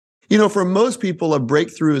For most people, a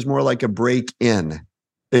breakthrough is more like a break in.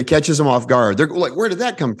 It catches them off guard. They're like, where did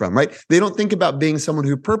that come from, right? They don't think about being someone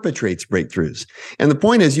who perpetrates breakthroughs. And the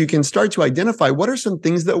point is, you can start to identify what are some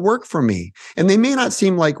things that work for me. And they may not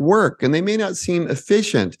seem like work and they may not seem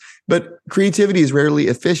efficient, but creativity is rarely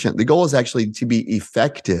efficient. The goal is actually to be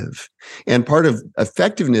effective. And part of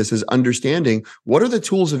effectiveness is understanding what are the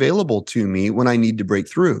tools available to me when I need to break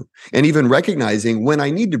through, and even recognizing when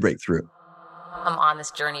I need to break through. Come on this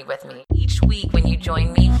journey with me. Each week when you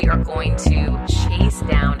join me, we are going to chase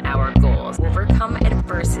down our goals, overcome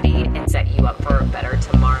adversity, and set you up for a better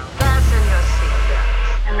tomorrow. Fasten your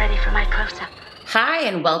seatbelts. I'm ready for my close-up. Hi,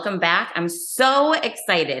 and welcome back. I'm so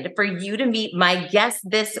excited for you to meet my guest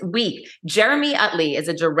this week. Jeremy Utley is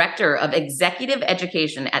a director of executive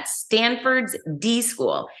education at Stanford's D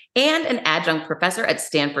School and an adjunct professor at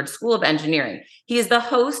Stanford School of Engineering. He is the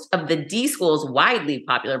host of the D School's widely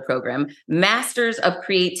popular program, Masters of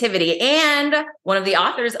Creativity, and one of the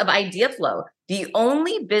authors of Idea Flow, the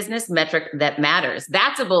only business metric that matters.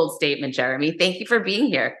 That's a bold statement, Jeremy. Thank you for being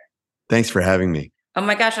here. Thanks for having me. Oh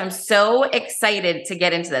my gosh, I'm so excited to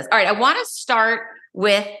get into this. All right, I want to start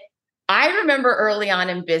with, I remember early on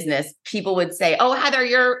in business, people would say, oh, Heather,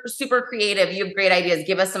 you're super creative. You have great ideas.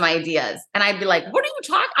 Give us some ideas. And I'd be like, what are you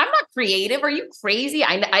talking? I'm not creative. Are you crazy?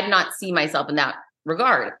 I'd not see myself in that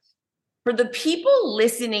regard. For the people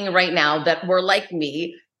listening right now that were like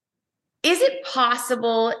me, is it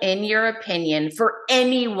possible, in your opinion, for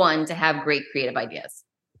anyone to have great creative ideas?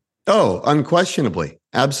 Oh, unquestionably.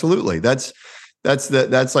 Absolutely. That's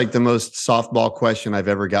like the most softball question I've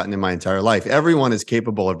ever gotten in my entire life. Everyone is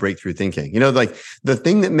capable of breakthrough thinking. Like the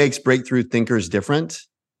thing that makes breakthrough thinkers different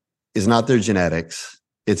is not their genetics.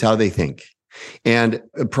 It's how they think. And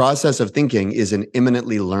the process of thinking is an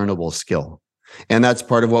eminently learnable skill. And that's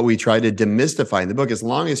part of what we try to demystify in the book. As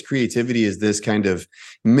long as creativity is this kind of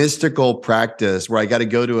mystical practice where I got to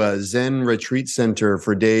go to a Zen retreat center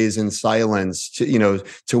for days in silence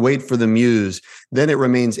to wait for the muse, then it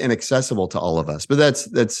remains inaccessible to all of us. But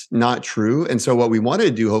that's not true. And so what we want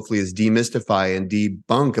to do, hopefully, is demystify and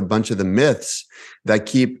debunk a bunch of the myths that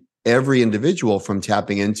keep every individual from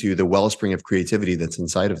tapping into the wellspring of creativity that's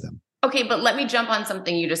inside of them. Okay, but let me jump on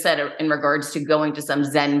something you just said in regards to going to some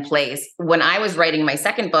Zen place. When I was writing my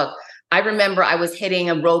second book, I remember I was hitting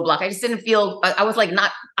a roadblock. I just didn't feel, I was like,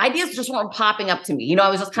 ideas just weren't popping up to me. I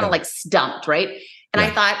was just kind of like stumped, right? And I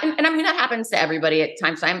thought, and I mean, that happens to everybody at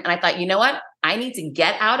times. And I thought, you know what? I need to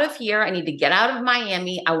get out of here. I need to get out of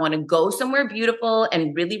Miami. I want to go somewhere beautiful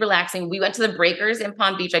and really relaxing. We went to the Breakers in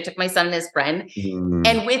Palm Beach. I took my son and his friend.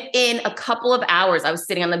 And within a couple of hours, I was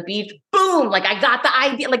sitting on the beach. Boom! Like I got the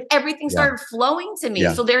idea. Like everything started flowing to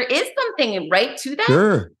me. So there is something right to that.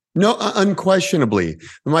 Sure. No, unquestionably.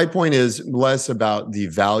 My point is less about the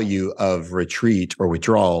value of retreat or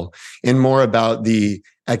withdrawal and more about the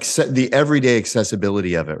everyday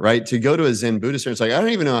accessibility of it, right? To go to a Zen Buddhist center, it's like, I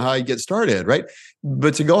don't even know how I get started, right?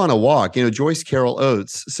 But to go on a walk, Joyce Carol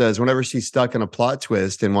Oates says whenever she's stuck in a plot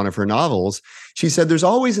twist in one of her novels, she said, there's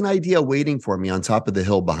always an idea waiting for me on top of the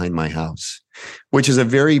hill behind my house, which is a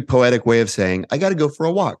very poetic way of saying, I got to go for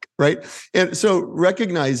a walk, right? And so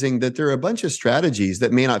recognizing that there are a bunch of strategies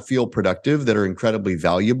that may not feel productive that are incredibly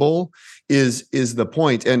valuable is the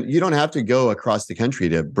point. And you don't have to go across the country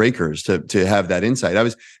to Breakers to have that insight. I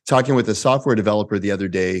was talking with a software developer the other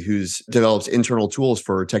day who develops internal tools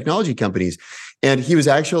for technology companies. And he was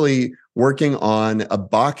actually working on a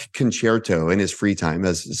Bach concerto in his free time,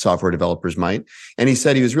 as software developers might. And he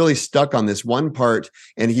said he was really stuck on this one part,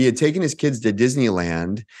 and he had taken his kids to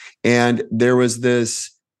Disneyland, and there was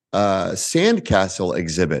this sandcastle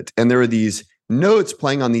exhibit, and there were these notes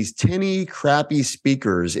playing on these tinny, crappy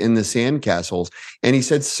speakers in the sandcastles. And he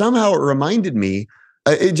said, somehow it reminded me,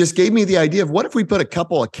 it just gave me the idea of what if we put a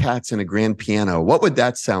couple of cats in a grand piano? What would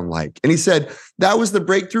that sound like? And he said, that was the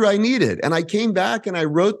breakthrough I needed. And I came back and I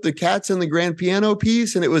wrote the cats in the grand piano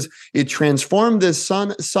piece, and it transformed this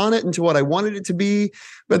sonnet into what I wanted it to be.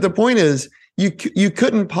 But the point is, you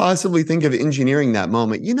couldn't possibly think of engineering that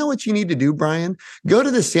moment. You know what you need to do, Brian? Go to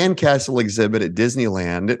the sandcastle exhibit at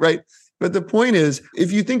Disneyland, right? But the point is,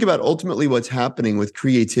 if you think about ultimately what's happening with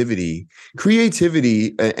creativity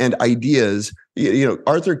and ideas,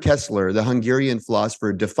 Arthur Koestler, the Hungarian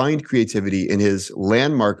philosopher, defined creativity in his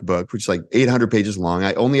landmark book, which is like 800 pages long.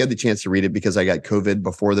 I only had the chance to read it because I got COVID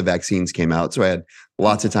before the vaccines came out. So I had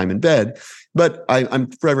lots of time in bed. But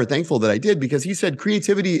I'm forever thankful that I did, because he said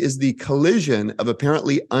creativity is the collision of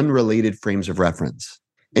apparently unrelated frames of reference.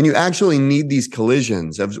 And you actually need these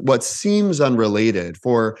collisions of what seems unrelated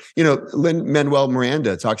for, Lin-Manuel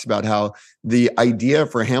Miranda talks about how the idea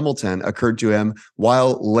for Hamilton occurred to him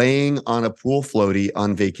while laying on a pool floaty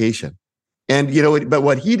on vacation. And, but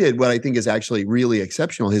what he did, what I think is actually really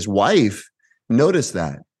exceptional, his wife noticed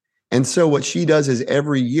that. And so what she does is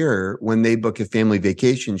every year when they book a family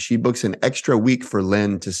vacation, she books an extra week for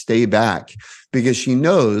Lynn to stay back because she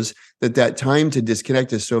knows that time to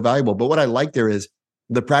disconnect is so valuable. But what I like there is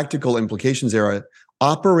the practical implications there are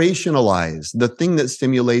operationalize the thing that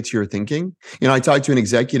stimulates your thinking. I talked to an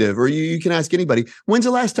executive, or you can ask anybody, when's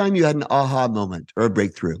the last time you had an aha moment or a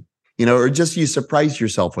breakthrough? Or just you surprised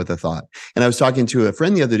yourself with a thought. And I was talking to a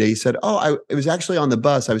friend the other day. He said, it was actually on the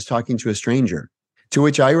bus. I was talking to a stranger. To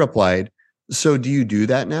which I replied, so do you do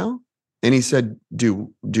that now? And he said, do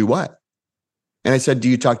what? And I said, do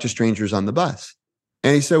you talk to strangers on the bus?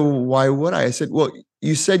 And he said, well, why would I? I said, well,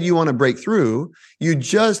 you said you want to break through. You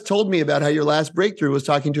just told me about how your last breakthrough was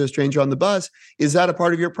talking to a stranger on the bus. Is that a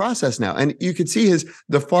part of your process now? And you could see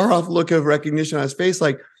the far off look of recognition on his face.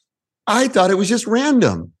 Like, I thought it was just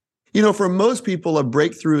random. For most people, a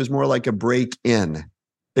breakthrough is more like a break in.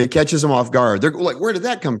 It catches them off guard. They're like, where did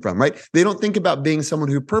that come from, right? They don't think about being someone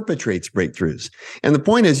who perpetrates breakthroughs. And the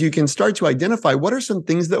point is, you can start to identify what are some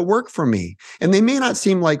things that work for me. And they may not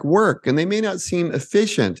seem like work and they may not seem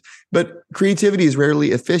efficient, but creativity is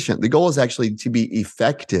rarely efficient. The goal is actually to be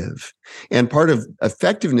effective. And part of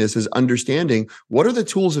effectiveness is understanding what are the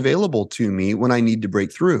tools available to me when I need to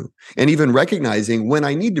break through, and even recognizing when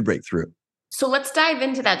I need to break through. So let's dive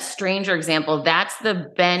into that stranger example. That's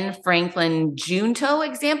the Ben Franklin Junto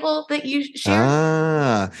example that you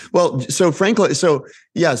shared. Well, so Franklin,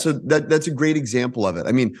 that's a great example of it.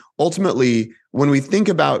 I mean, ultimately, when we think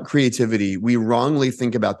about creativity, we wrongly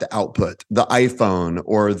think about the output, the iPhone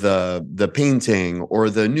or the painting or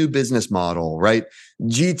the new business model, right?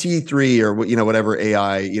 GT3 or whatever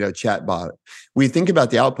AI, chatbot. We think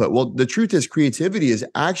about the output. Well, the truth is creativity is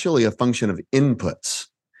actually a function of inputs.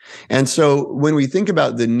 And so when we think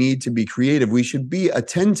about the need to be creative, we should be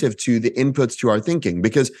attentive to the inputs to our thinking,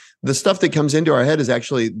 because the stuff that comes into our head is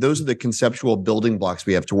actually, those are the conceptual building blocks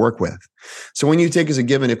we have to work with. So when you take as a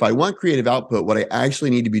given, if I want creative output, what I actually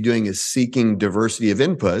need to be doing is seeking diversity of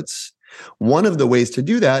inputs. One of the ways to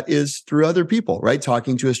do that is through other people, right?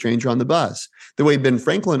 Talking to a stranger on the bus. The way Ben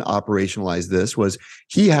Franklin operationalized this was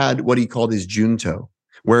he had what he called his Junto,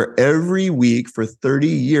 where every week for 30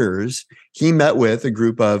 years, he met with a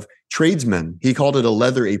group of tradesmen. He called it a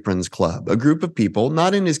leather aprons club, a group of people,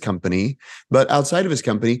 not in his company, but outside of his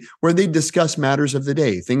company, where they discuss matters of the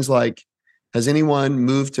day. Things like, has anyone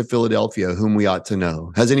moved to Philadelphia whom we ought to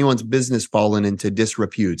know? Has anyone's business fallen into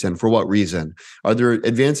disrepute, and for what reason? Are there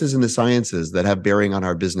advances in the sciences that have bearing on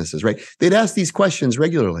our businesses, right? They'd ask these questions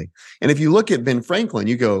regularly. And if you look at Ben Franklin,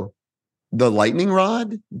 you go, the lightning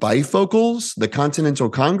rod, bifocals, the Continental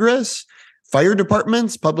Congress, fire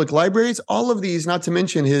departments, public libraries, all of these, not to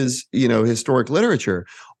mention his, historic literature,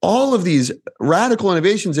 all of these radical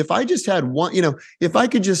innovations. If I just had one, if I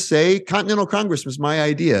could just say Continental Congress was my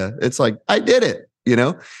idea, it's like, I did it,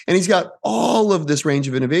 and he's got all of this range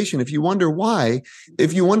of innovation. If you wonder why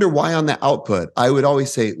on the output, I would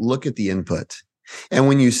always say, look at the input. And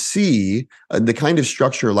when you see the kind of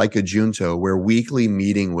structure like a Junto, where weekly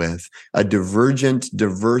meeting with a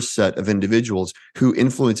diverse set of individuals who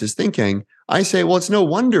influences thinking, I say, well, it's no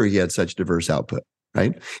wonder he had such diverse output,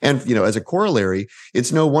 right? And, as a corollary,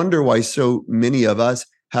 it's no wonder why so many of us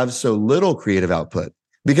have so little creative output,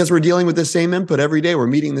 because we're dealing with the same input every day. We're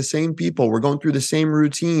meeting the same people. We're going through the same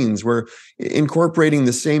routines. We're incorporating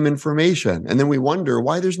the same information. And then we wonder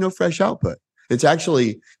why there's no fresh output. It's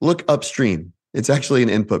actually, look upstream. It's actually an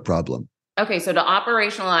input problem. Okay, so to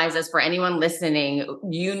operationalize this for anyone listening,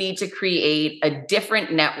 you need to create a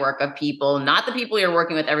different network of people, not the people you're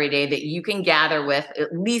working with every day, that you can gather with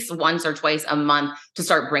at least once or twice a month to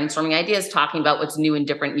start brainstorming ideas, talking about what's new and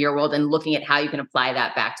different in your world, and looking at how you can apply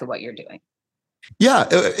that back to what you're doing. Yeah,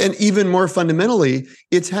 and even more fundamentally,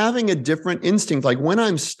 it's having a different instinct. Like when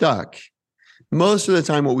I'm stuck, most of the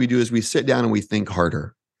time what we do is we sit down and we think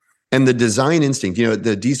harder. And the design instinct, at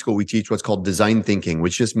the D School, we teach what's called design thinking,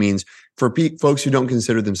 which just means for folks who don't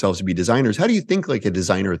consider themselves to be designers, how do you think like a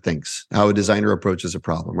designer thinks, how a designer approaches a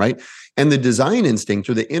problem, right? And the design instinct,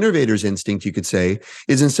 or the innovator's instinct, you could say,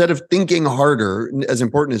 is instead of thinking harder, as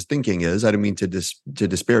important as thinking is, I don't mean to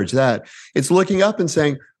disparage that, it's looking up and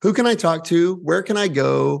saying, who can I talk to? Where can I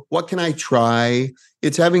go? What can I try?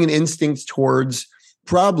 It's having an instinct towards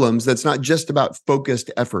problems that's not just about focused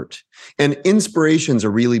effort. And inspiration's a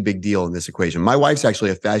really big deal in this equation. My wife's actually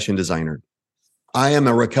a fashion designer. I am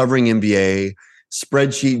a recovering MBA,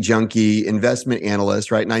 spreadsheet junkie, investment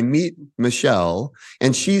analyst, right? And I meet Michelle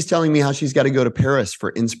and she's telling me how she's got to go to Paris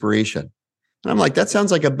for inspiration. And I'm like, that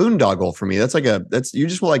sounds like a boondoggle for me. You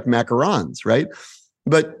just like macarons, right?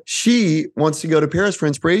 But she wants to go to Paris for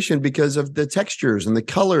inspiration because of the textures and the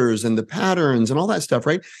colors and the patterns and all that stuff,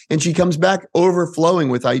 right? And she comes back overflowing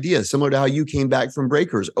with ideas, similar to how you came back from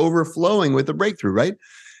Breakers, overflowing with a breakthrough, right?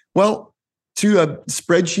 Well, to a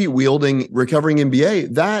spreadsheet wielding recovering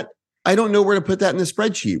MBA, that I don't know where to put that in the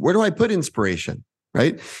spreadsheet. Where do I put inspiration,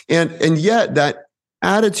 right? And yet that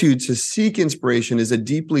attitude to seek inspiration is a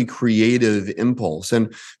deeply creative impulse.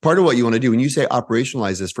 And part of what you want to do when you say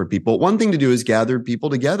operationalize this for people, one thing to do is gather people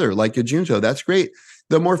together like a Junto. That's great.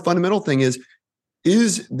 The more fundamental thing is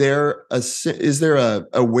there a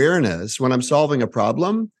awareness when I'm solving a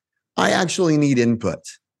problem? I actually need input.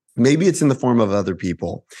 Maybe it's in the form of other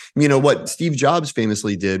people. You know, what Steve Jobs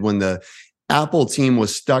famously did when the Apple team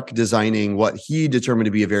was stuck designing what he determined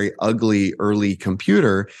to be a very ugly early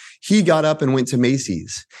computer, he got up and went to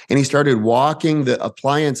Macy's and he started walking the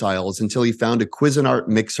appliance aisles until he found a Cuisinart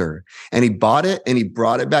mixer and he bought it and he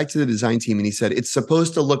brought it back to the design team and he said, it's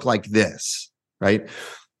supposed to look like this, right?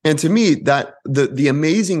 And to me, that the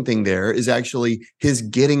amazing thing there is actually his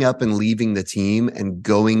getting up and leaving the team and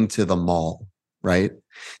going to the mall, right?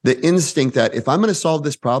 The instinct that if I'm going to solve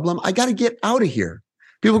this problem, I got to get out of here.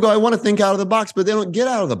 People go, I want to think out of the box, but they don't get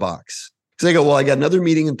out of the box. So they go, well, I got another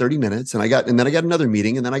meeting in 30 minutes and then I got another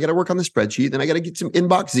meeting and then I got to work on the spreadsheet. Then I got to get some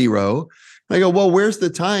inbox zero. And I go, well, where's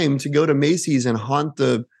the time to go to Macy's and haunt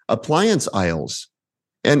the appliance aisles?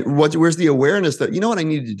 And where's the awareness that, you know what I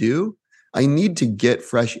need to do? I need to get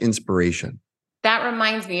fresh inspiration. That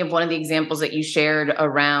reminds me of one of the examples that you shared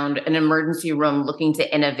around an emergency room looking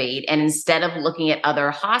to innovate. And instead of looking at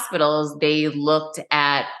other hospitals, they looked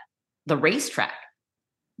at the racetrack.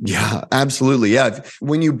 Yeah, absolutely. Yeah.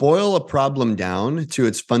 When you boil a problem down to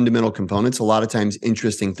its fundamental components, a lot of times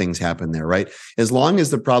interesting things happen there, right? As long as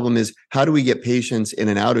the problem is, how do we get patients in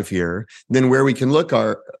and out of here? Then where we can look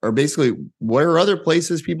are basically, where are other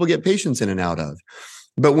places people get patients in and out of?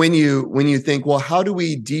 But when you think, well, how do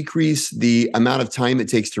we decrease the amount of time it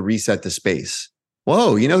takes to reset the space?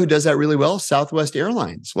 Whoa, you know who does that really well? Southwest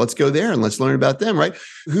Airlines. Let's go there and let's learn about them, right?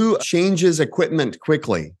 Who changes equipment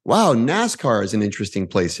quickly? Wow, NASCAR is an interesting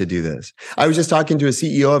place to do this. I was just talking to a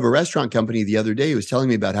CEO of a restaurant company the other day who was telling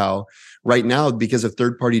me about how right now, because of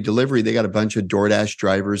third-party delivery, they got a bunch of DoorDash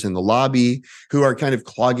drivers in the lobby who are kind of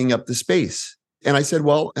clogging up the space. And I said,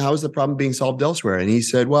 well, how is the problem being solved elsewhere? And he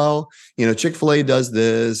said, well, you know, Chick-fil-A does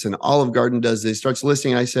this and Olive Garden does this, starts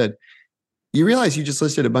listing. And I said, you realize you just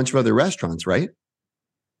listed a bunch of other restaurants, right?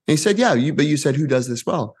 And he said, yeah, but you said, who does this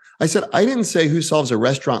well? I said, I didn't say who solves a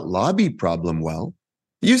restaurant lobby problem well.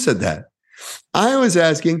 You said that. I was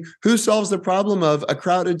asking who solves the problem of a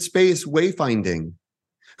crowded space wayfinding?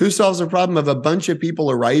 Who solves the problem of a bunch of people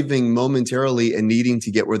arriving momentarily and needing to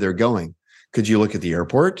get where they're going? Could you look at the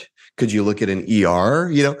airport? Could you look at an ER?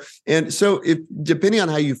 You know, and so depending on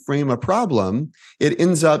how you frame a problem, it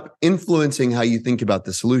ends up influencing how you think about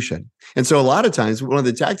the solution. And so a lot of times, one of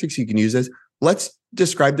the tactics you can use is, let's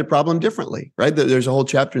describe the problem differently, right? There's a whole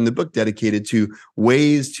chapter in the book dedicated to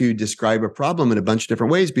ways to describe a problem in a bunch of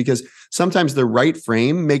different ways, because sometimes the right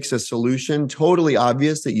frame makes a solution totally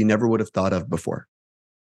obvious that you never would have thought of before.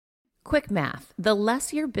 Quick math. The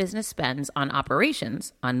less your business spends on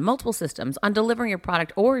operations, on multiple systems, on delivering your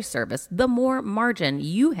product or service, the more margin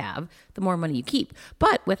you have, the more money you keep.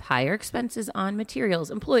 But with higher expenses on materials,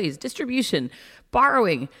 employees, distribution,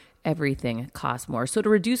 borrowing, everything costs more. So to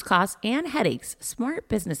reduce costs and headaches, smart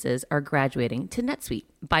businesses are graduating to NetSuite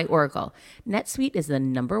by Oracle. NetSuite is the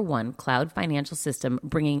 #1 cloud financial system,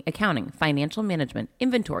 bringing accounting, financial management,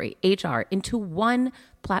 inventory, HR into one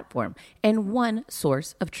platform and one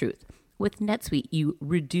source of truth. With NetSuite, you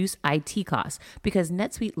reduce IT costs because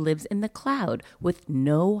NetSuite lives in the cloud with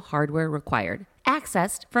no hardware required,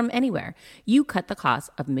 accessed from anywhere. You cut the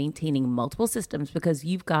cost of maintaining multiple systems because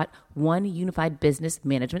you've got one unified business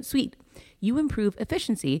management suite. You improve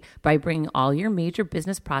efficiency by bringing all your major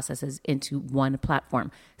business processes into one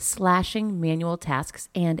platform, slashing manual tasks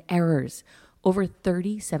and errors. Over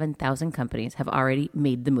 37,000 companies have already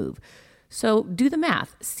made the move. So do the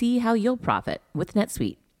math. See how you'll profit with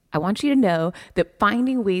NetSuite. I want you to know that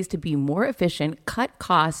finding ways to be more efficient, cut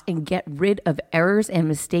costs, and get rid of errors and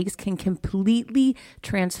mistakes can completely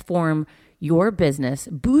transform your business,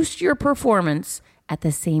 boost your performance at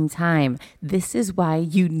the same time. This is why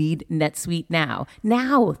you need NetSuite now.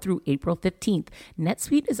 Now through April 15th,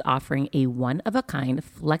 NetSuite is offering a one-of-a-kind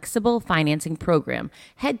flexible financing program.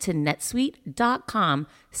 Head to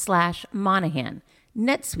netsuite.com/Monahan.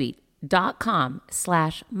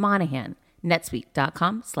 netsuite.com/Monahan.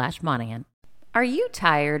 netsuite.com/Monahan. Are you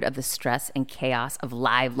tired of the stress and chaos of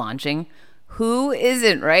live launching? Who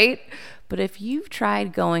isn't, right? But if you've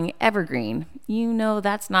tried going evergreen, you know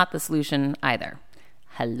that's not the solution either.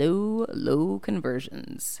 Hello, low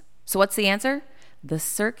conversions. So what's the answer? The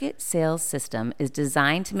Circuit Sales System is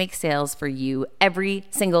designed to make sales for you every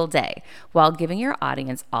single day while giving your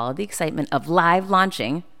audience all of the excitement of live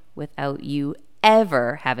launching without you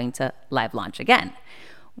ever having to live launch again.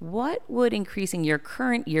 What would increasing your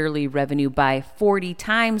current yearly revenue by 40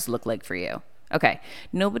 times look like for you? Okay,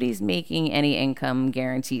 nobody's making any income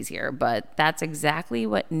guarantees here, but that's exactly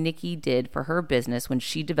what Nikki did for her business when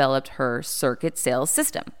she developed her Circuit Sales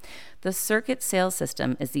System. The Circuit Sales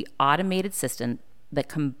System is the automated system that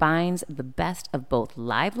combines the best of both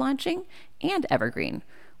live launching and evergreen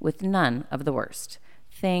with none of the worst.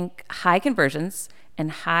 Think high conversions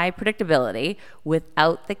and high predictability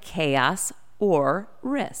without the chaos or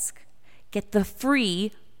risk. Get the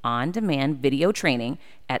free on-demand video training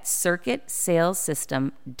at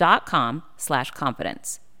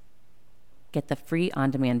circuitsalessystem.com/confidence. Get the free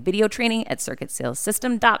on-demand video training at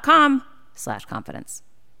circuitsalessystem.com/confidence.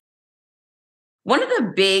 One of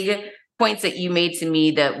the big points that you made to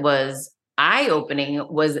me that was eye-opening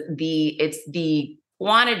was it's the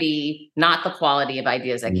quantity, not the quality of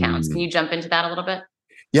ideas that counts. Can you jump into that a little bit?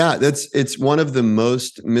 Yeah, it's one of the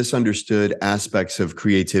most misunderstood aspects of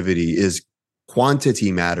creativity is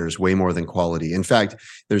quantity matters way more than quality. In fact,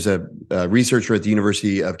 there's a researcher at the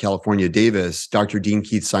University of California, Davis, Dr. Dean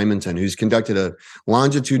Keith Simonton, who's conducted a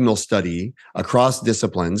longitudinal study across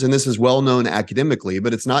disciplines. And this is well known academically,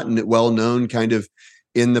 but it's not well known kind of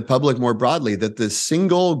in the public more broadly, that the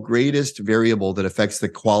single greatest variable that affects the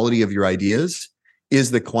quality of your ideas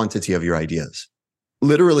is the quantity of your ideas.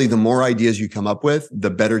 Literally, the more ideas you come up with, the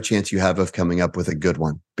better chance you have of coming up with a good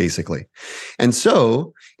one, basically. And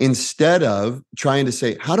so instead of trying to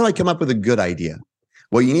say, how do I come up with a good idea?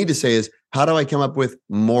 What you need to say is, how do I come up with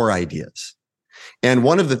more ideas? And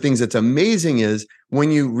one of the things that's amazing is when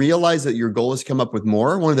you realize that your goal is to come up with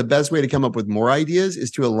more, one of the best way to come up with more ideas is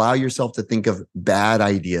to allow yourself to think of bad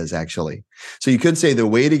ideas, actually. So you could say the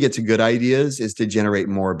way to get to good ideas is to generate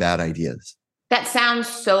more bad ideas. That sounds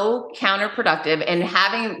so counterproductive. And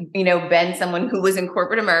having, been someone who was in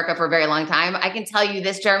corporate America for a very long time, I can tell you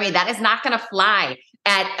this, Jeremy, that is not going to fly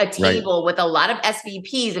at a table with a lot of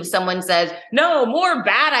SVPs. If someone says, no, more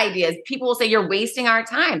bad ideas, people will say you're wasting our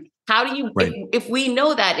time. How do you, if we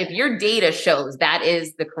know that, if your data shows that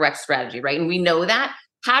is the correct strategy, right? And we know that,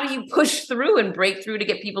 how do you push through and break through to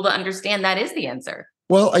get people to understand that is the answer?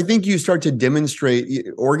 Well, I think you start to demonstrate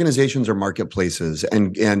organizations are marketplaces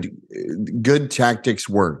and good tactics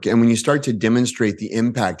work. And when you start to demonstrate the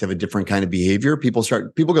impact of a different kind of behavior, people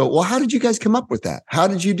go, well, how did you guys come up with that? How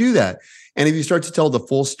did you do that? And if you start to tell the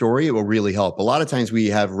full story, it will really help. A lot of times we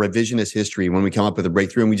have revisionist history when we come up with a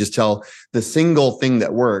breakthrough and we just tell the single thing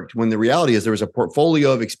that worked, when the reality is there was a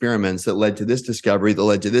portfolio of experiments that led to this discovery, that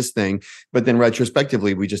led to this thing. But then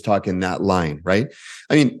retrospectively, we just talk in that line, right?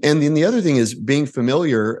 I mean, and then the other thing is being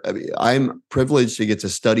familiar. I'm privileged to get to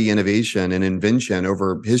study innovation and invention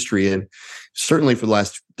over history. And certainly for the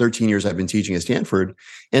last 13 years, I've been teaching at Stanford,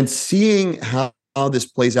 and seeing how this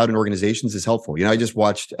plays out in organizations is helpful. I just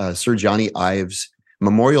watched Sir Johnny Ives'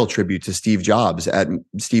 memorial tribute to Steve Jobs at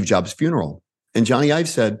Steve Jobs' funeral. And Johnny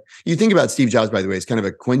Ives said, you think about Steve Jobs, by the way, it's kind of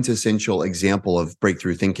a quintessential example of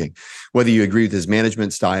breakthrough thinking. Whether you agree with his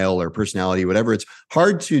management style or personality, whatever, it's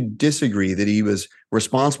hard to disagree that he was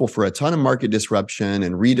responsible for a ton of market disruption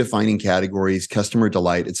and redefining categories, customer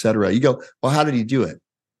delight, et cetera. You go, well, how did he do it?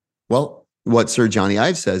 Well, what Sir Johnny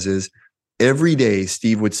Ives says is, every day,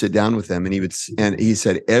 Steve would sit down with them and he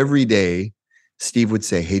said, every day, Steve would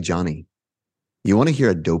say, hey, Johnny, you want to hear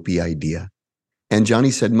a dopey idea? And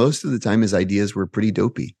Johnny said most of the time his ideas were pretty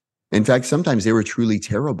dopey. In fact, sometimes they were truly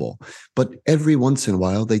terrible. But every once in a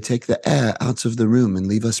while, they take the air out of the room and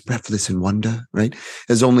leave us breathless in wonder, right?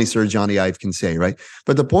 As only Sir Johnny Ive can say, right?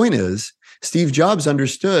 But the point is, Steve Jobs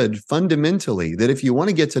understood fundamentally that if you want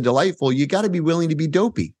to get to delightful, you got to be willing to be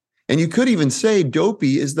dopey. And you could even say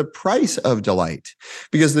dopey is the price of delight,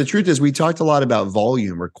 because the truth is we talked a lot about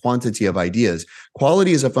volume or quantity of ideas.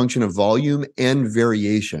 Quality is a function of volume and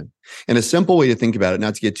variation. And a simple way to think about it,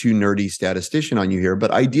 not to get too nerdy statistician on you here,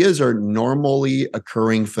 but ideas are normally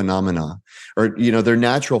occurring phenomena, or, they're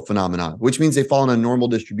natural phenomena, which means they fall in a normal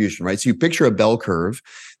distribution, right? So you picture a bell curve.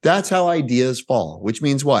 That's how ideas fall, which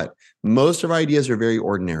means what? Most of our ideas are very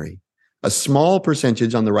ordinary. A small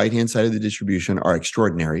percentage on the right-hand side of the distribution are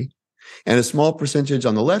extraordinary. And a small percentage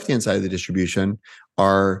on the left-hand side of the distribution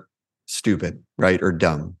are stupid, right? Or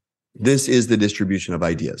dumb. This is the distribution of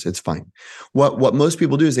ideas. It's fine. What most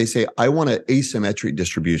people do is they say, I want an asymmetric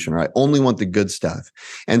distribution, or I only want the good stuff.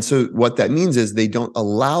 And so what that means is they don't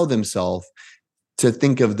allow themselves to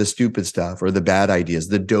think of the stupid stuff or the bad ideas,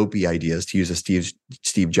 the dopey ideas, to use a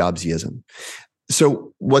Steve Jobsism.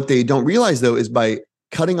 So what they don't realize, though, is by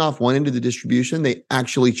cutting off one end of the distribution, they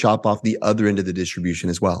actually chop off the other end of the distribution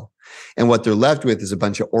as well. And what they're left with is a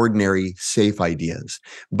bunch of ordinary, safe ideas.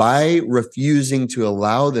 By refusing to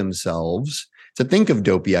allow themselves to think of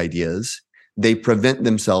dopey ideas, they prevent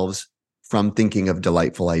themselves from thinking of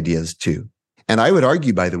delightful ideas too. And I would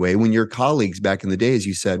argue, by the way, when your colleagues back in the day, as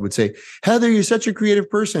you said, would say, Heather, you're such a creative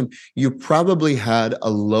person, you probably had a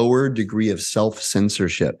lower degree of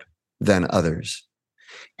self-censorship than others.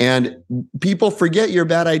 And people forget your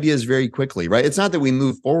bad ideas very quickly, right? It's not that we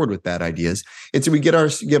move forward with bad ideas. It's that we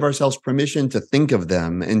give ourselves permission to think of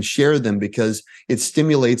them and share them, because it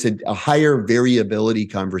stimulates a higher variability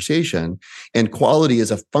conversation, and quality is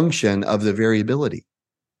a function of the variability.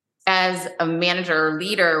 As a manager or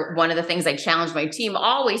leader, one of the things I challenge my team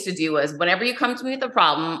always to do is, whenever you come to me with a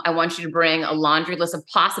problem, I want you to bring a laundry list of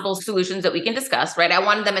possible solutions that we can discuss, right? I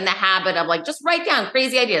wanted them in the habit of like, just write down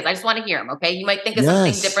crazy ideas. I just want to hear them. Okay. You might think of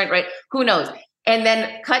something different, right? Who knows? And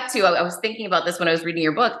then cut to, I was thinking about this when I was reading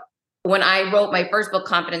your book. When I wrote my first book,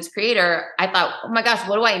 Confidence Creator, I thought, oh my gosh,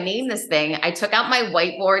 what do I name this thing? I took out my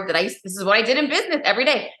whiteboard this is what I did in business every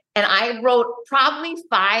day. And I wrote probably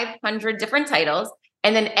 500 different titles.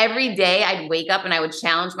 And then every day I'd wake up and I would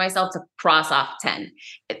challenge myself to cross off 10.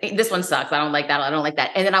 This one sucks. I don't like that. I don't like that.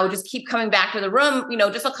 And then I would just keep coming back to the room,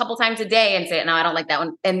 just a couple times a day and say, no, I don't like that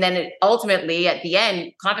one. And then ultimately at the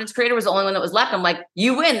end, Confidence Creator was the only one that was left. I'm like,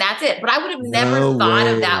 you win. That's it. But I would have never thought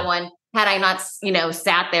of that one had I not,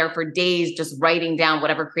 sat there for days just writing down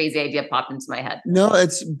whatever crazy idea popped into my head. No,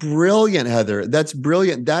 it's brilliant, Heather. That's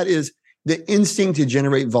brilliant. That is the instinct to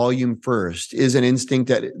generate volume first is an instinct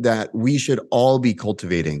that we should all be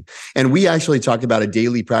cultivating. And we actually talk about a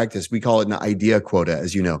daily practice. We call it an idea quota,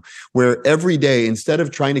 as you know, where every day, instead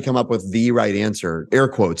of trying to come up with the right answer, air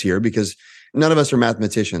quotes here, because none of us are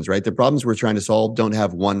mathematicians, right? The problems we're trying to solve don't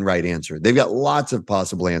have one right answer. They've got lots of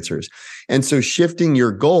possible answers. And so shifting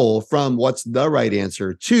your goal from what's the right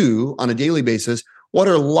answer to, on a daily basis, what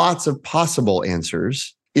are lots of possible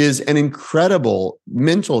answers, is an incredible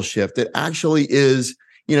mental shift that actually is,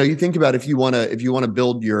 you think about if you want to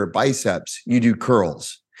build your biceps, you do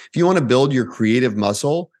curls. If you want to build your creative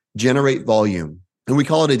muscle, generate volume. And we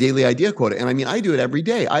call it a daily idea quota. And I do it every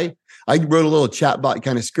day. I wrote a little chatbot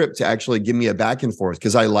kind of script to actually give me a back and forth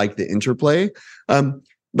because I like the interplay.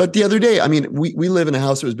 But the other day, we live in a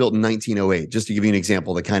house that was built in 1908, just to give you an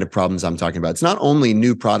example of the kind of problems I'm talking about. It's not only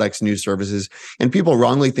new products, new services, and people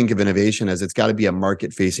wrongly think of innovation as it's got to be a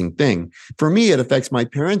market-facing thing. For me, it affects my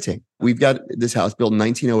parenting. We've got this house built in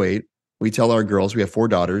 1908. We tell our girls, we have 4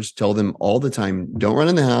 daughters, tell them all the time, don't run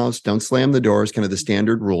in the house, don't slam the doors, kind of the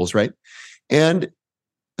standard rules, right? And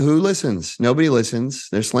who listens? Nobody listens.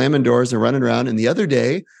 They're slamming doors and running around. And the other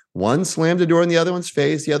day, one slammed the door in the other one's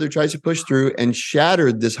face. The other tries to push through and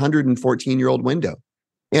shattered this 114-year-old window.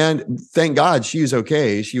 And thank God she's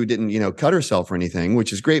okay. She didn't, cut herself or anything,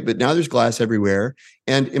 which is great. But now there's glass everywhere.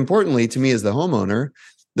 And importantly, to me as the homeowner,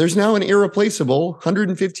 there's now an irreplaceable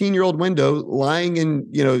 115-year-old window lying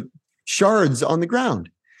in, shards on the ground.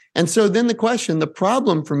 And so then the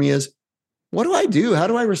problem for me is, what do I do? How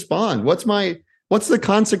do I respond? What's the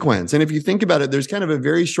consequence? And if you think about it, there's kind of a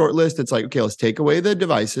very short list. It's like, okay, let's take away the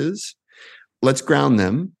devices. Let's ground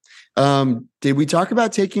them. Did we talk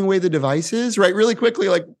about taking away the devices? Right? Really quickly,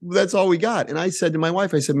 like that's all we got. And I said to my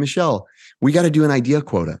wife, Michelle, we got to do an idea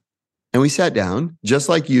quota. And we sat down just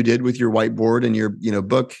like you did with your whiteboard and your,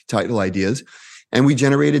 book title ideas. And we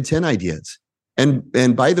generated 10 ideas.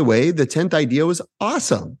 And by the way, the 10th idea was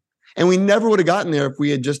awesome. And we never would have gotten there if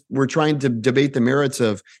we had were trying to debate the merits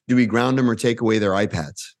of, do we ground them or take away their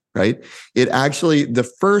iPads, right? It actually, the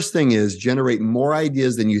first thing is generate more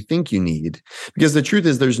ideas than you think you need. Because the truth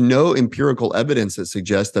is there's no empirical evidence that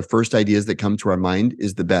suggests the first ideas that come to our mind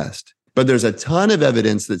is the best. But there's a ton of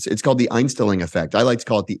evidence it's called the Einstellung effect. I like to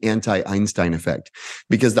call it the anti-Einstein effect,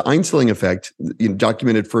 because the Einstellung effect,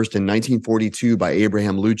 documented first in 1942 by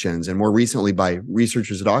Abraham Lutyens and more recently by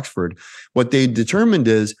researchers at Oxford, what they determined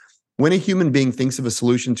is, when a human being thinks of a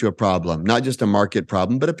solution to a problem, not just a market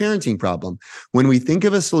problem, but a parenting problem, when we think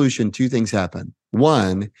of a solution, 2 things happen.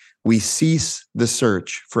 1, we cease the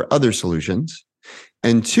search for other solutions.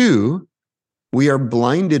 And 2, we are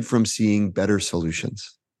blinded from seeing better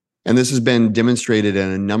solutions. And this has been demonstrated in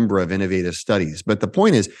a number of innovative studies. But the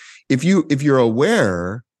point is, if you're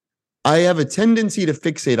aware I have a tendency to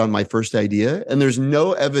fixate on my first idea, and there's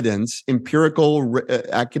no evidence, empirical,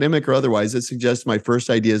 academic, or otherwise, that suggests my first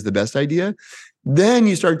idea is the best idea. Then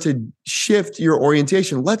you start to shift your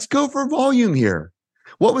orientation. Let's go for volume here.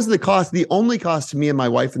 What was the cost? The only cost to me and my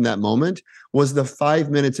wife in that moment was the 5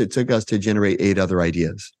 minutes it took us to generate 8 other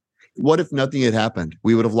ideas. What if nothing had happened?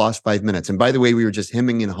 We would have lost 5 minutes. And by the way, we were just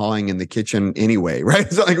hemming and hawing in the kitchen anyway, right?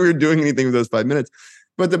 It's not like we were doing anything with those 5 minutes.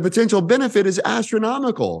 But the potential benefit is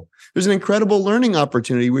astronomical. There's an incredible learning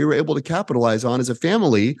opportunity we were able to capitalize on as a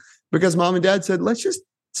family because mom and dad said, let's just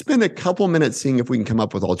spend a couple minutes seeing if we can come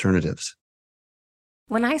up with alternatives.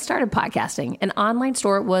 When I started podcasting, an online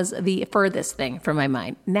store was the furthest thing from my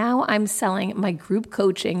mind. Now I'm selling my group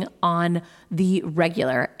coaching on the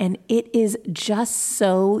regular, and it is just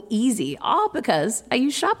so easy, all because I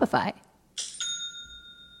use Shopify.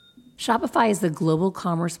 Shopify is the global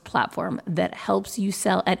commerce platform that helps you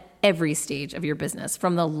sell at every stage of your business,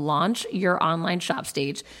 from the launch your online shop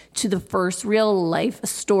stage to the first real life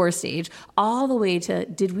store stage, all the way to,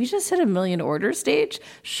 did we just hit 1 million orders stage?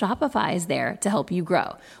 Shopify is there to help you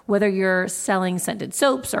grow. Whether you're selling scented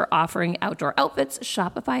soaps or offering outdoor outfits,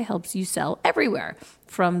 Shopify helps you sell everywhere.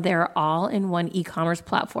 From their all-in-one e-commerce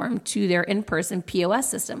platform to their in-person POS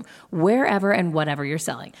system, wherever and whatever you're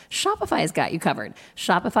selling, Shopify has got you covered.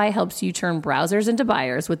 Shopify helps you turn browsers into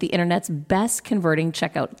buyers with the internet's best converting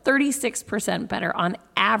checkout, 36% better on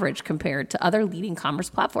average compared to other leading commerce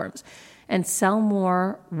platforms, and sell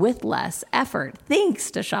more with less effort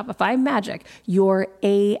thanks to Shopify Magic, your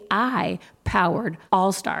AI-powered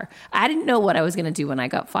all-star. I didn't know what I was going to do when I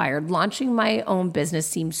got fired. Launching my own business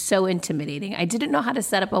seemed so intimidating. I didn't know how to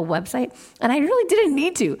set up a website, and I really didn't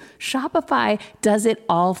need to. Shopify does it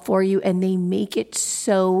all for you, and they make it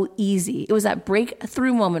so easy. It was that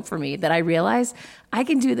breakthrough moment for me that I realized I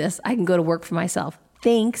can do this. I can go to work for myself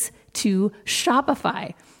thanks to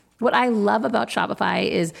Shopify. What I love about Shopify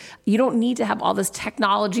is you don't need to have all this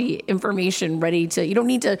technology information ready to, you don't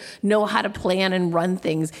need to know how to plan and run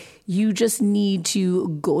things. You just need to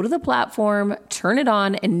go to the platform, turn it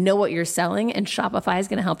on, and know what you're selling, and Shopify is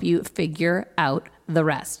going to help you figure out the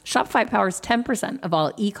rest. Shopify powers 10% of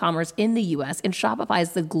all e-commerce in the U.S., and Shopify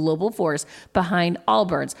is the global force behind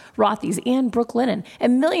Allbirds, Rothy's, and Brooklinen,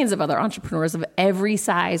 and millions of other entrepreneurs of every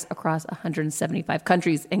size across 175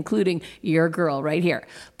 countries, including your girl right here.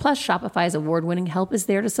 Plus, Shopify's award-winning help is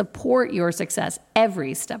there to support your success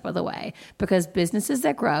every step of the way, because businesses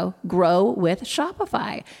that grow, grow with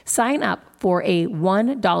Shopify. Sign up for a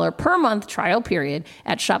 $1 per month trial period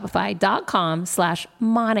at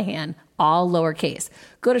shopify.com/Monahan, all lowercase.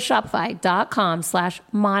 Go to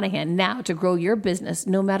shopify.com/Monahan now to grow your business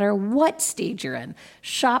no matter what stage you're in.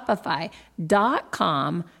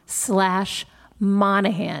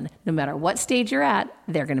 Shopify.com/Monahan. No matter what stage you're at,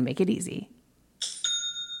 they're going to make it easy.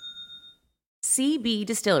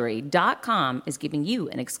 CBDistillery.com is giving you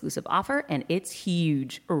an exclusive offer, and it's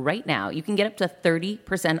huge. Right now, you can get up to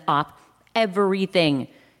 30% off everything.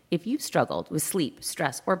 If you've struggled with sleep,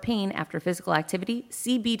 stress, or pain after physical activity,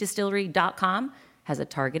 CBDistillery.com has a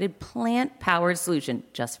targeted plant-powered solution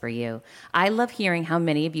just for you. I love hearing how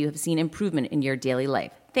many of you have seen improvement in your daily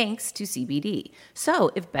life thanks to CBD.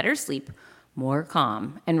 So if better sleep, more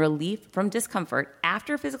calm, and relief from discomfort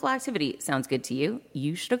after physical activity sounds good to you,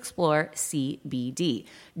 you should explore CBD.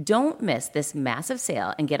 Don't miss this massive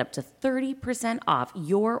sale and get up to 30% off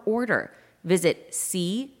your order. Visit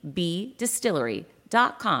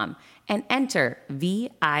CBDistillery.com and enter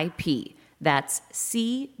VIP. That's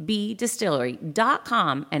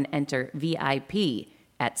CBDistillery.com and enter VIP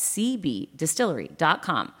at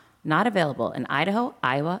CBDistillery.com. Not available in Idaho,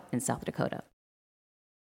 Iowa, and South Dakota.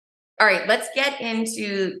 All right, let's get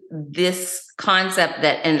into this concept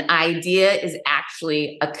that an idea is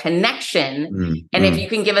actually a connection. And if you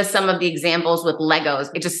can give us some of the examples with Legos,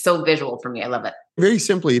 it's just so visual for me. I love it. Very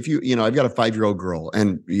simply, if I've got a 5-year-old girl,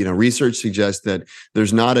 and, research suggests that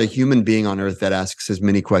there's not a human being on earth that asks as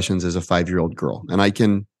many questions as a 5-year-old girl. And I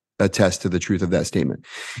can attest to the truth of that statement.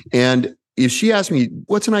 And if she asks me,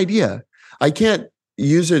 what's an idea? I can't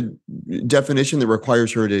use a definition that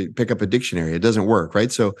requires her to pick up a dictionary. It doesn't work,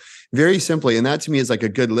 right? So very simply, and that to me is like a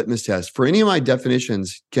good litmus test. For any of my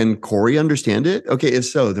definitions, can Corey understand it? Okay, if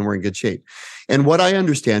so, then we're in good shape. And what I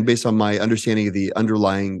understand based on my understanding of the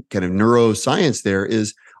underlying kind of neuroscience there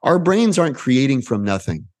is our brains aren't creating from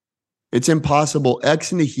nothing. It's impossible.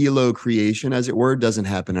 Ex nihilo creation, as it were, doesn't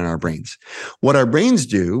happen in our brains. What our brains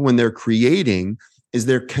do when they're creating is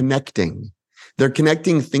they're connecting. They're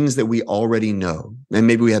connecting things that we already know, and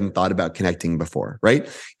maybe we hadn't thought about connecting before, right?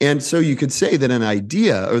 And so you could say that an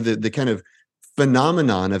idea, or the kind of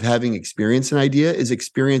phenomenon of having experienced an idea, is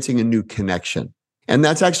experiencing a new connection. And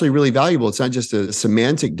that's actually really valuable. It's not just a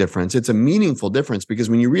semantic difference. It's a meaningful difference, because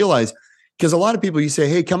when you realize, because a lot of people, you say,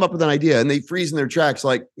 hey, come up with an idea, and they freeze in their tracks.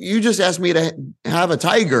 Like, you just asked me to have a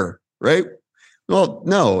tiger, right? Well,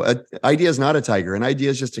 no, an idea is not a tiger. An idea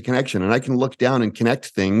is just a connection. And I can look down and connect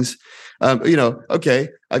things. Okay,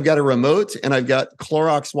 I've got a remote and I've got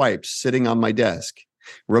Clorox wipes sitting on my desk.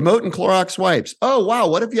 Remote and Clorox wipes. Oh, wow.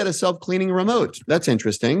 What if you had a self-cleaning remote? That's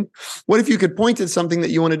interesting. What if you could point at something that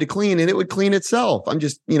you wanted to clean and it would clean itself?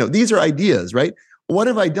 These are ideas, right? What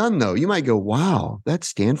have I done though? You might go, wow, that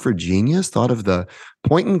Stanford genius thought of the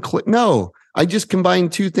point and click. No, I just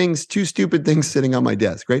combined two stupid things sitting on my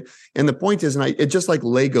desk, right? And the point is, it's just like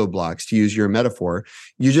Lego blocks, to use your metaphor.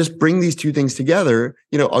 You just bring these two things together.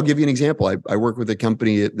 I'll give you an example. I work with a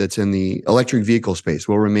company that's in the electric vehicle space.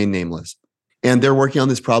 We'll remain nameless. And they're working on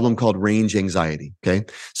this problem called range anxiety. Okay.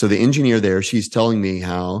 So the engineer there, she's telling me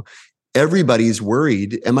how everybody's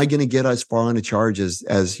worried. Am I going to get as far on a charge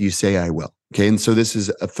as you say I will? Okay. And so this is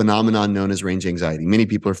a phenomenon known as range anxiety. Many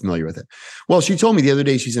people are familiar with it. Well, she told me the other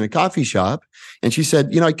day, she's in a coffee shop and she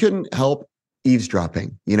said, I couldn't help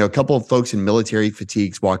eavesdropping. A couple of folks in military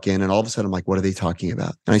fatigues walk in, and all of a sudden I'm like, what are they talking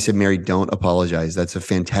about? And I said, Mary, don't apologize. That's a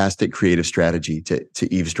fantastic creative strategy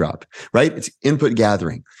to eavesdrop, right? It's input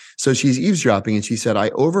gathering. So she's eavesdropping, and she said, I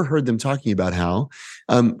overheard them talking about how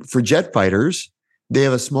for jet fighters, they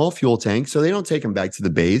have a small fuel tank, so they don't take them back to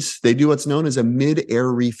the base. They do what's known as a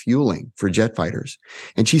mid-air refueling for jet fighters.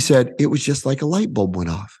 And she said, it was just like a light bulb went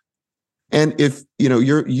off. And if,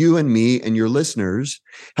 you and me and your listeners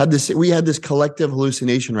we had this collective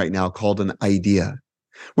hallucination right now called an idea.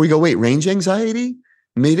 We go, wait, range anxiety,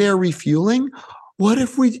 mid-air refueling? What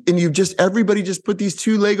if everybody just put these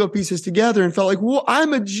two Lego pieces together and felt like, well,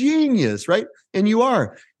 I'm a genius, right? And you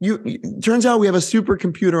are. Turns out we have a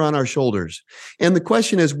supercomputer on our shoulders. And the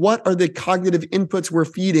question is, what are the cognitive inputs we're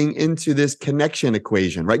feeding into this connection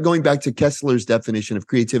equation, right? Going back to Kessler's definition of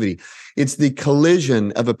creativity, it's the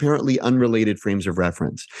collision of apparently unrelated frames of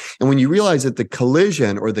reference. And when you realize that the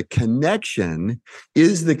collision or the connection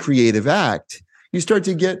is the creative act, you start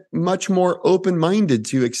to get much more open-minded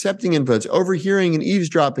to accepting inputs, overhearing and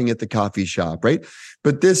eavesdropping at the coffee shop, right?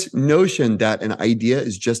 But this notion that an idea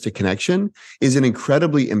is just a connection is an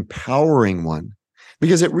incredibly empowering one,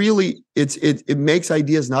 because it makes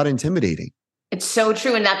ideas not intimidating. It's so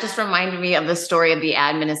true. And that just reminded me of the story of the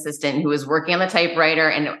admin assistant who was working on the typewriter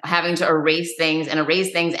and having to erase things,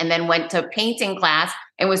 and then went to painting class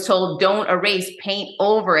and was told, don't erase, paint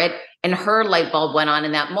over it. And her light bulb went on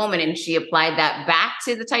in that moment, and she applied that back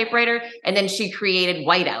to the typewriter, and then she created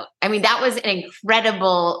whiteout. I mean, that was an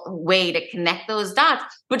incredible way to connect those dots,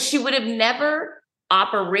 but she would have never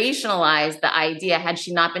operationalized the idea had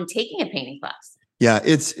she not been taking a painting class. Yeah,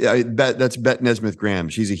 that's Bette Nesmith Graham.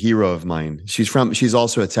 She's a hero of mine. She's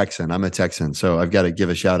also a Texan. I'm a Texan, so I've got to give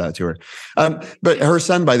a shout out to her. But her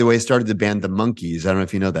son, by the way, started the band The Monkees. I don't know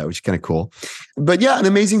if you know that, which is kind of cool. But yeah, an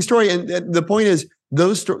amazing story. And the point is,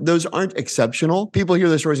 those aren't exceptional. People hear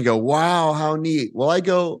the stories and go, wow, how neat. Well, I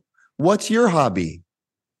go, what's your hobby?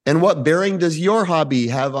 And what bearing does your hobby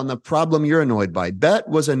have on the problem you're annoyed by? Bette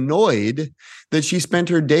was annoyed that she spent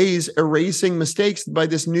her days erasing mistakes by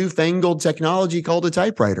this newfangled technology called a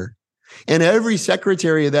typewriter. And every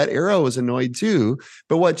secretary of that era was annoyed too.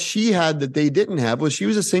 But what she had that they didn't have was she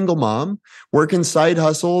was a single mom working side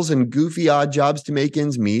hustles and goofy odd jobs to make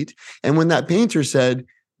ends meet. And when that painter said,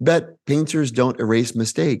 Bette, painters don't erase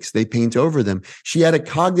mistakes, they paint over them, she had a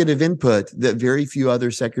cognitive input that very few other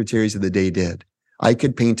secretaries of the day did. I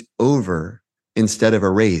could paint over instead of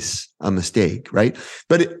erase a mistake, right?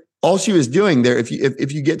 But all she was doing there, if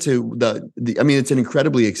you get to it's an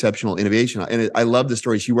incredibly exceptional innovation. And I love the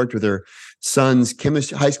story. She worked with her son's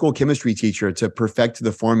high school chemistry teacher to perfect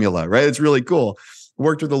the formula, right? It's really cool.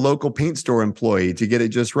 Worked with a local paint store employee to get it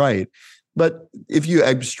just right. But if you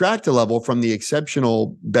abstract a level from the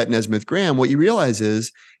exceptional Bette Nesmith Graham, what you realize is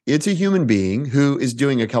it's a human being who is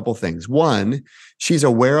doing a couple things. One, she's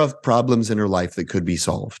aware of problems in her life that could be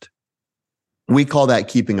solved. We call that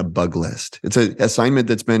keeping a bug list. It's an assignment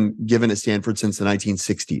that's been given at Stanford since the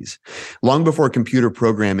 1960s. Long before computer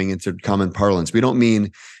programming entered common parlance, we don't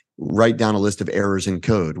mean write down a list of errors in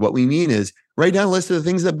code. What we mean is write down a list of the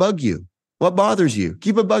things that bug you. What bothers you?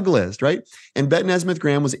 Keep a bug list, right? And Bette Nesmith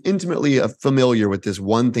Graham was intimately familiar with this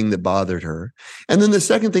one thing that bothered her. And then the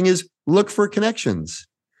second thing is look for connections.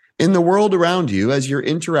 In the world around you, as you're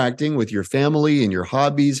interacting with your family and your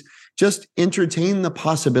hobbies, just entertain the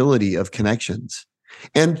possibility of connections.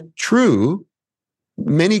 And true,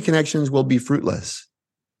 many connections will be fruitless.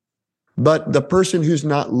 But the person who's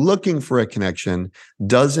not looking for a connection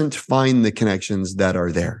doesn't find the connections that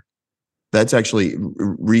are there. That's actually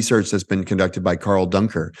research that's been conducted by Carl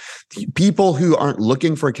Dunker. People who aren't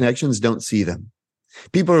looking for connections don't see them.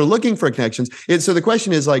 People are looking for connections. So the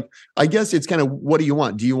question is like, I guess it's kind of, what do you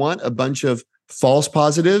want? Do you want a bunch of false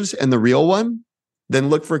positives and the real one? Then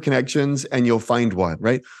look for connections and you'll find one,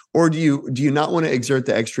 right? Or do you not want to exert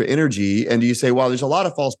the extra energy? And do you say, well, there's a lot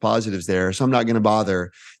of false positives there, so I'm not going to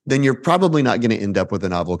bother? Then you're probably not going to end up with a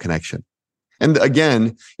novel connection. And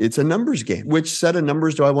again, it's a numbers game. Which set of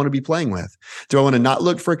numbers do I want to be playing with? Do I want to not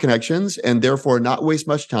look for connections and therefore not waste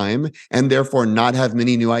much time and therefore not have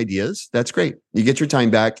many new ideas? That's great. You get your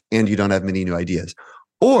time back and you don't have many new ideas.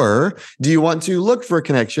 Or do you want to look for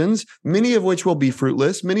connections, many of which will be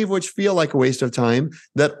fruitless, many of which feel like a waste of time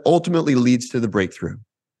that ultimately leads to the breakthrough?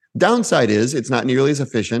 Downside is it's not nearly as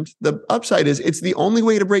efficient. The upside is it's the only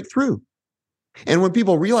way to break through. And when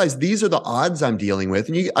people realize these are the odds I'm dealing with,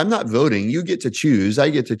 and I'm not voting, you get to choose, I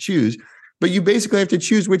get to choose, but you basically have to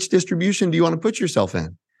choose which distribution do you want to put yourself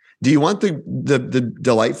in. Do you want the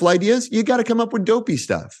delightful ideas? You got to come up with dopey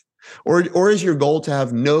stuff. Or is your goal to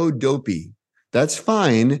have no dopey? That's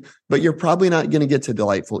fine, but you're probably not going to get to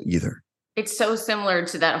delightful either. It's so similar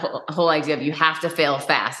to that whole idea of you have to fail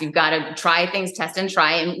fast. You've got to try things, test and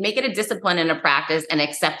try, and make it a discipline and a practice and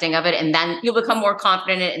accepting of it. And then you'll become more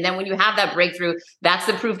confident in it. And then when you have that breakthrough, that's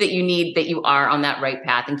the proof that you need that you are on that right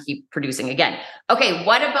path and keep producing again. Okay,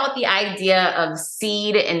 what about the idea of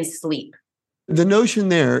seed and sleep? The notion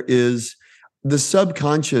there is the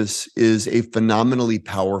subconscious is a phenomenally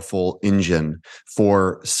powerful engine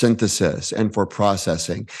for synthesis and for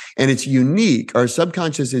processing. And it's unique. Our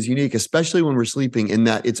subconscious is unique, especially when we're sleeping, in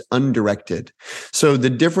that it's undirected. So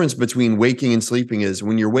the difference between waking and sleeping is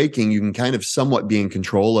when you're waking, you can kind of somewhat be in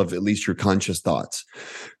control of at least your conscious thoughts.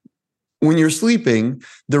 When you're sleeping,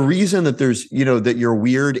 the reason that that your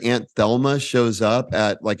weird Aunt Thelma shows up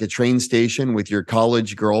at like a train station with your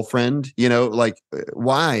college girlfriend,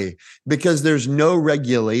 why? Because there's no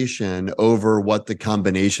regulation over what the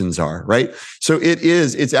combinations are, right? So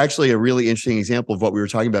it's actually a really interesting example of what we were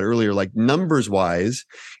talking about earlier, like numbers wise,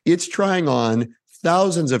 it's trying on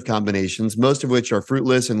thousands of combinations, most of which are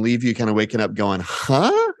fruitless and leave you kind of waking up going,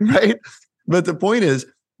 huh? Right? But the point is,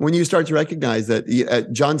 when you start to recognize that,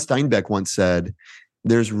 John Steinbeck once said,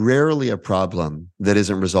 there's rarely a problem that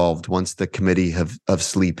isn't resolved once the committee of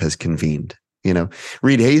sleep has convened.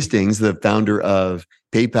 Reed Hastings, the founder of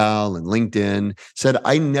PayPal and LinkedIn, said,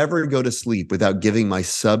 I never go to sleep without giving my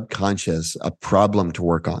subconscious a problem to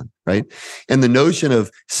work on, right? And the notion of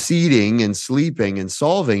seeding and sleeping and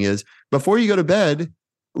solving is before you go to bed,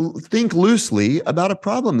 think loosely about a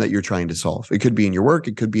problem that you're trying to solve. It could be in your work,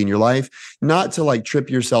 it could be in your life, not to like trip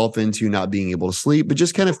yourself into not being able to sleep, but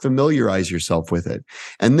just kind of familiarize yourself with it.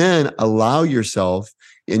 And then allow yourself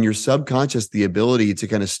in your subconscious the ability to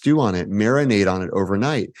kind of stew on it, marinate on it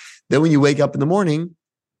overnight. Then when you wake up in the morning,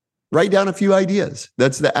 write down a few ideas.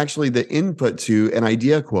 That's actually the input to an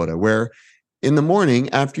idea quota, where in the morning,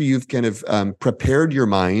 after you've kind of prepared your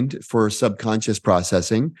mind for subconscious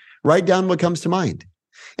processing, write down what comes to mind.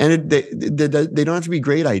 And they don't have to be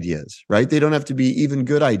great ideas, right? They don't have to be even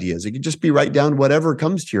good ideas. It could just be write down whatever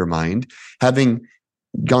comes to your mind, having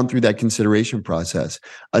gone through that consideration process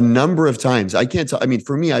a number of times. I can't tell. I mean,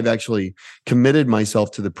 for me, I've actually committed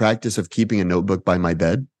myself to the practice of keeping a notebook by my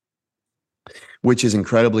bed, which is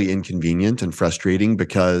incredibly inconvenient and frustrating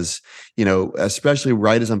because, especially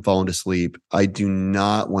right as I'm falling to sleep, I do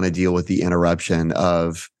not want to deal with the interruption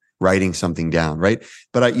of writing something down, right?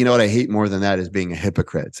 But what I hate more than that is being a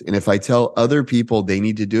hypocrite. And if I tell other people they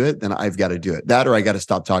need to do it, then I've got to do it. That or I got to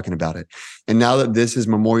stop talking about it. And now that this is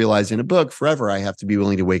memorialized in a book forever, I have to be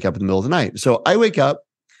willing to wake up in the middle of the night. So I wake up,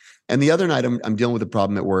 and the other night I'm dealing with a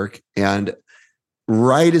problem at work, and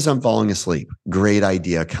right as I'm falling asleep, great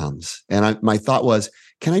idea comes. And my thought was,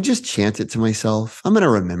 can I just chant it to myself? I'm going to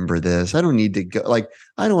remember this. I don't need to go,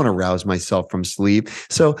 I don't want to rouse myself from sleep.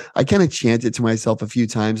 So I kind of chant it to myself a few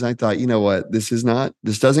times. And I thought, you know what? This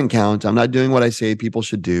doesn't count. I'm not doing what I say people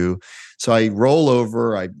should do. So I roll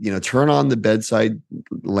over, I turn on the bedside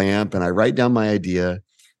lamp and I write down my idea.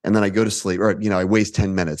 And then I go to sleep, or, I waste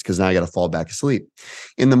 10 minutes because now I got to fall back asleep.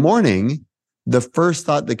 In the morning, the first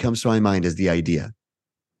thought that comes to my mind is the idea.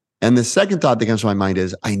 And the second thought that comes to my mind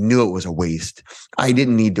is, I knew it was a waste. I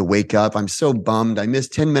didn't need to wake up. I'm so bummed. I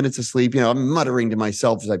missed 10 minutes of sleep. I'm muttering to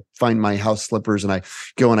myself as I find my house slippers and I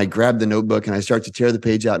go and I grab the notebook and I start to tear the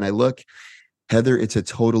page out and I look, Heather, it's a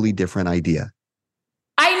totally different idea.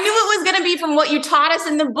 I knew it was going to be from what you taught us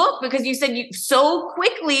in the book, because you said so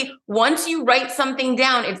quickly, once you write something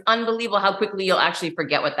down, it's unbelievable how quickly you'll actually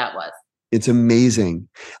forget what that was. It's amazing.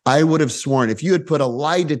 I would have sworn if you had put a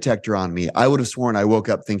lie detector on me, I would have sworn I woke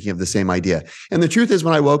up thinking of the same idea. And the truth is,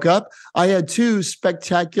 when I woke up, I had 2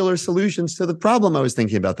 spectacular solutions to the problem I was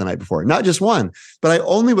thinking about the night before. Not just one, but I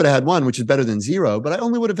only would have had one, which is better than 0. But I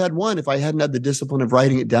only would have had one if I hadn't had the discipline of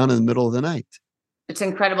writing it down in the middle of the night. It's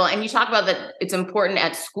incredible. And you talk about that it's important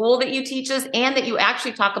at school that you teach us, and that you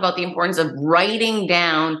actually talk about the importance of writing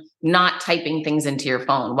down, not typing things into your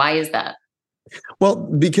phone. Why is that? Well,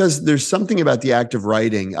 because there's something about the act of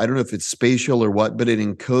writing. I don't know if it's spatial or what, but it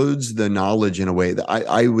encodes the knowledge in a way that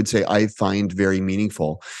I would say I find very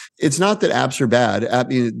meaningful. It's not that apps are bad.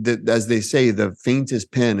 As they say, the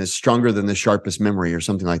faintest pen is stronger than the sharpest memory or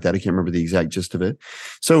something like that. I can't remember the exact gist of it.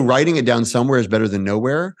 So writing it down somewhere is better than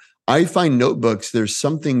nowhere. I find notebooks, there's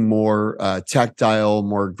something more tactile,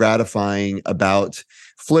 more gratifying about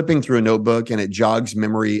flipping through a notebook, and it jogs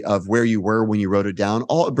memory of where you were when you wrote it down.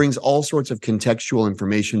 It brings all sorts of contextual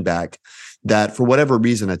information back that for whatever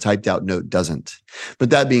reason a typed out note doesn't. But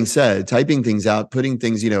that being said, typing things out, putting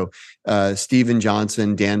things, Stephen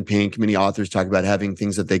Johnson, Dan Pink, many authors talk about having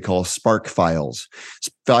things that they call spark files.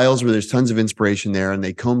 Files where there's tons of inspiration there and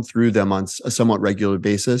they comb through them on a somewhat regular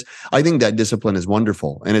basis. I think that discipline is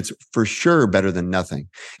wonderful, and it's for sure better than nothing.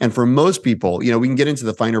 And for most people, we can get into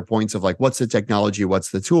the finer points of like, what's the technology, what's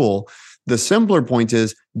the tool? The simpler point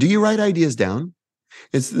is, do you write ideas down?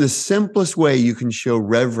 It's the simplest way you can show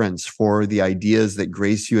reverence for the ideas that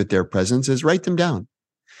grace you at their presence is write them down.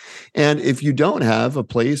 And if you don't have a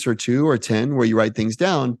place or 2 or 10 where you write things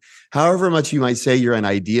down, however much you might say you're an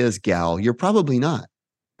ideas gal, you're probably not,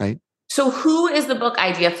 right? So who is the book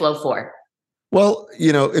Idea Flow for? Well,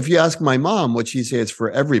 if you ask my mom, what she'd say, it's for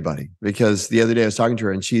everybody. Because the other day I was talking to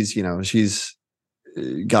her and she's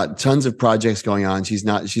got tons of projects going on. She's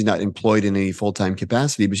not employed in any full-time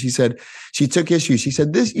capacity, but she said she took issue. She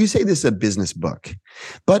said, you say this is a business book,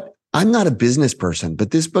 but I'm not a business person,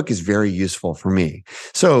 but this book is very useful for me.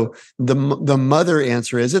 So the mother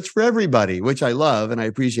answer is it's for everybody, which I love and I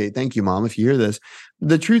appreciate. Thank you, Mom, if you hear this.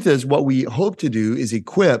 The truth is, what we hope to do is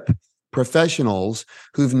equip professionals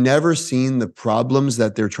who've never seen the problems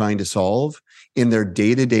that they're trying to solve in their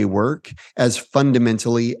day-to-day work as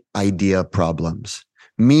fundamentally idea problems,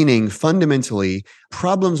 meaning fundamentally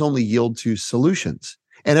problems only yield to solutions.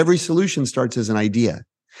 And every solution starts as an idea.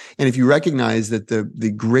 And if you recognize that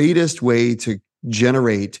the greatest way to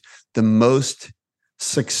generate the most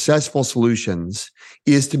successful solutions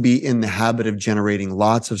is to be in the habit of generating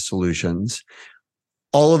lots of solutions,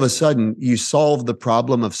 all of a sudden you solve the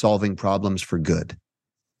problem of solving problems for good.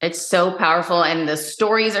 It's so powerful, and the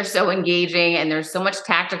stories are so engaging, and there's so much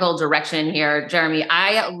tactical direction in here. Jeremy,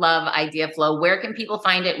 I love Idea Flow. Where can people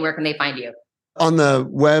find it? Where can they find you? On the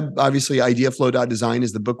web, obviously, ideaflow.design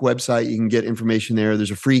is the book website. You can get information there. There's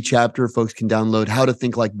a free chapter folks can download, How to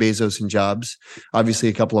Think Like Bezos and Jobs. Obviously,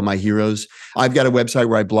 a couple of my heroes. I've got a website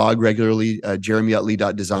where I blog regularly,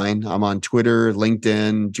 jeremyutley.design. I'm on Twitter,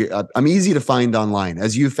 LinkedIn. I'm easy to find online,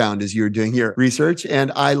 as you found as you were doing your research.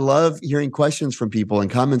 And I love hearing questions from people and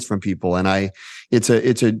comments from people. And it's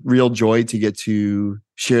a real joy to get to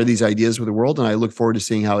share these ideas with the world. And I look forward to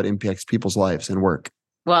seeing how it impacts people's lives and work.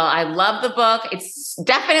 Well, I love the book. It's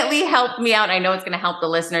definitely helped me out. I know it's going to help the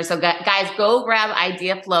listeners. So guys, go grab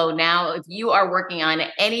Idea Flow now. If you are working on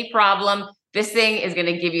any problem, this thing is going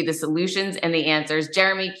to give you the solutions and the answers.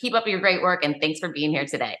 Jeremy, keep up your great work, and thanks for being here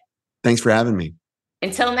today. Thanks for having me.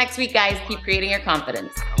 Until next week, guys, keep creating your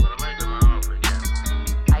confidence.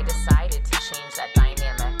 I decided to change that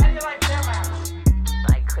dynamic.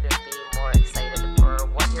 I couldn't be more excited for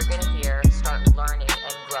what you're going to hear, start learning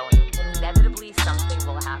and growing. Inevitably, something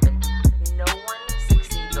will happen. No one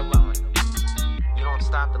succeeds alone. You don't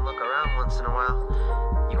stop and look around once in a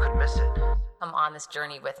while, you could miss it. Come on this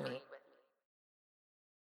journey with me.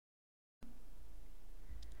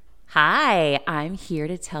 Hi, I'm here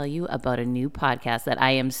to tell you about a new podcast that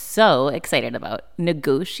I am so excited about,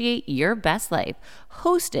 Negotiate Your Best Life,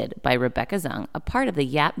 hosted by Rebecca Zung, a part of the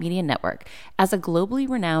Yap Media Network. As a globally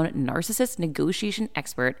renowned narcissist negotiation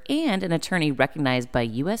expert and an attorney recognized by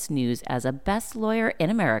U.S. News as a best lawyer in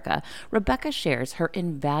America, Rebecca shares her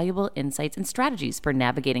invaluable insights and strategies for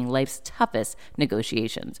navigating life's toughest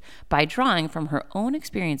negotiations. By drawing from her own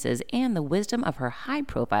experiences and the wisdom of her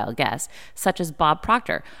high-profile guests, such as Bob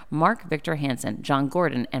Proctor, Mark Victor Hansen, John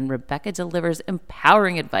Gordon, and Rebecca delivers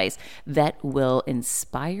empowering advice that will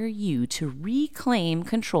inspire you to reclaim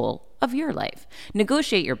control of your life.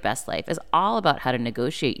 Negotiate Your Best Life is all about how to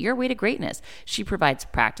negotiate your way to greatness. She provides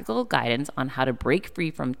practical guidance on how to break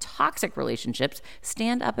free from toxic relationships,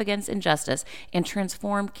 stand up against injustice, and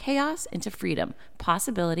transform chaos into freedom,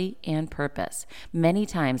 possibility, and purpose. Many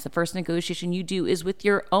times, the first negotiation you do is with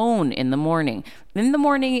your own in the morning. In the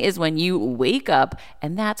morning is when you wake up,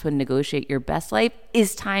 and that's when Negotiate Your Best Life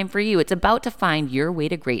is time for you. It's about to find your way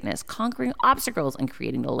to greatness, conquering obstacles and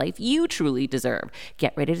creating the life you truly deserve.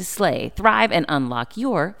 Get ready to slay, thrive, and unlock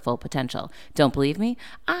your full potential. Don't believe me?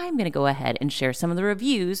 I'm going to go ahead and share some of the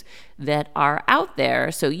reviews that are out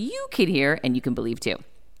there so you can hear and you can believe too.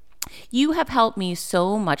 You have helped me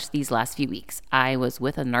so much these last few weeks. I was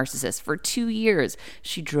with a narcissist for 2 years.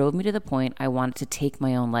 She drove me to the point I wanted to take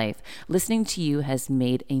my own life. Listening to you has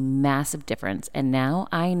made a massive difference, and now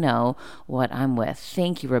I know what I'm with.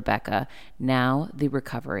 Thank you, Rebecca. Now the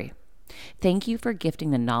recovery. Thank you for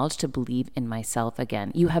gifting the knowledge to believe in myself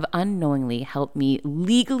again. You have unknowingly helped me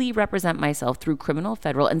legally represent myself through criminal,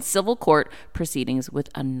 federal, and civil court proceedings with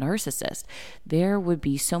a narcissist. There would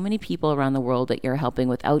be so many people around the world that you're helping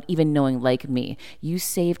without even knowing, like me. You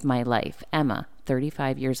saved my life. Emma,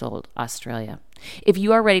 35 years old, Australia. If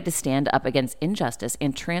you are ready to stand up against injustice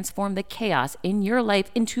and transform the chaos in your life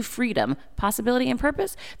into freedom, possibility, and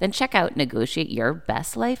purpose, then check out Negotiate Your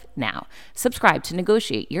Best Life now. Subscribe to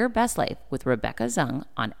Negotiate Your Best Life with Rebecca Zung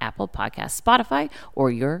on Apple Podcasts, Spotify, or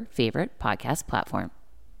your favorite podcast platform.